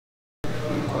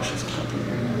questions.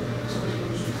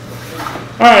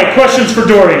 All right, questions for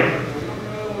Dorian.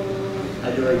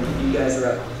 Hi, Dorian. You guys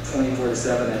are up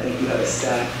 24-7. I think you had a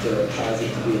sack to cause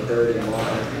it to be a 3rd and long.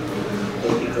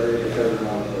 Looking 3rd and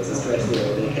long. It was a stretch there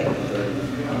where they kept the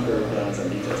 3rd downs on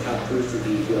defense. How crucial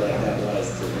do you feel like that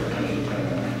was to kind of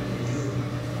turn around?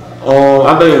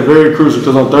 I think it's very crucial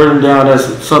because on 3rd and down, that's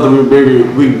something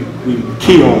we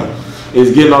key on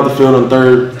is getting off the field on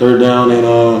third down, and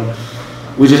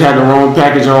we just had the wrong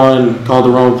package on and called the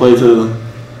wrong play to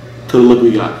the look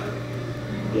we got.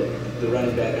 Yeah, the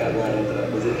running back got wide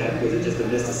open. Was it just a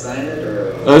missed assignment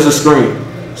or? It's a screen,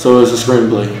 so it's a screen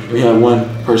play. We have one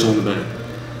person on the back.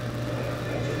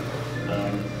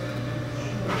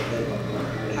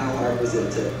 How hard was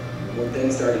it to, when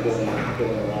things started going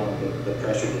along, the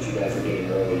pressure that you guys were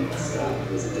getting early stopped?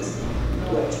 Was it just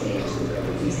what changed in terms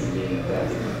of Easton being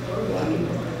effective blocking?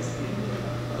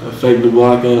 Effective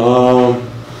blocking.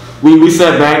 We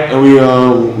sat back and we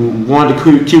wanted the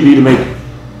QB to make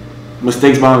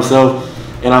mistakes by himself,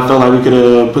 and I felt like we could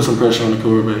have put some pressure on the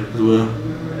quarterback as well.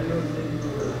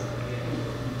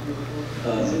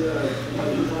 Do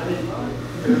you find it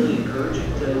fairly encouraging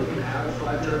to have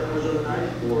 5 turnovers overnight,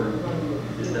 or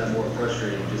is that more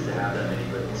frustrating just to have that many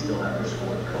but still have to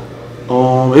score?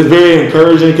 It's very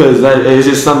encouraging because it's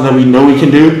just something that we know we can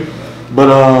do, but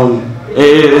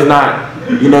it's not.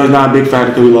 It's not a big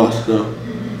factor because we lost. So.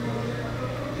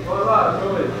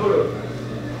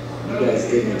 You guys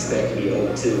didn't expect to be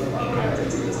 0-2 in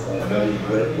conference at this point.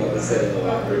 What was said in the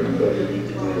locker room? What do you need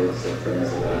to do to turn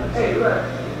this around?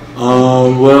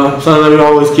 Well, something that we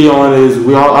always key on is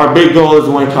our big goal is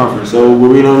to win conference. So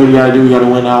what we know we gotta do, we gotta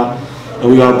win out,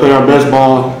 and we gotta play our best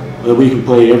ball that we can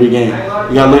play every game.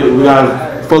 We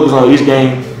gotta focus on each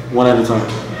game one at a time.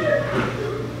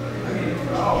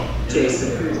 Jason.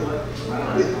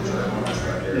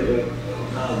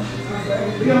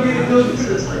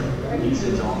 Says like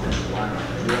Houston's offensive line. Do you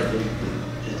feel like they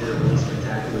just did a really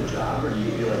spectacular job, or do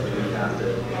you feel like maybe you have to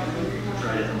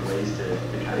try different ways to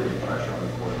kind of get pressure on the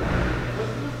quarterback?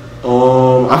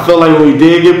 I felt like when we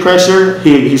did get pressure,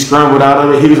 he scrambled out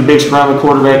of it. He was a big scrambling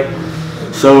quarterback.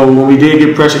 So when we did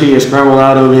get pressure, he had scrambled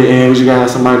out of it, and we just got to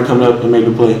have somebody come up and make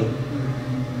the play.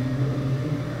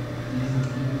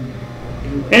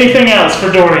 Anything else for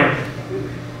Dorian?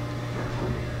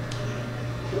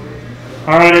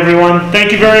 All right, everyone.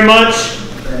 Thank you very much.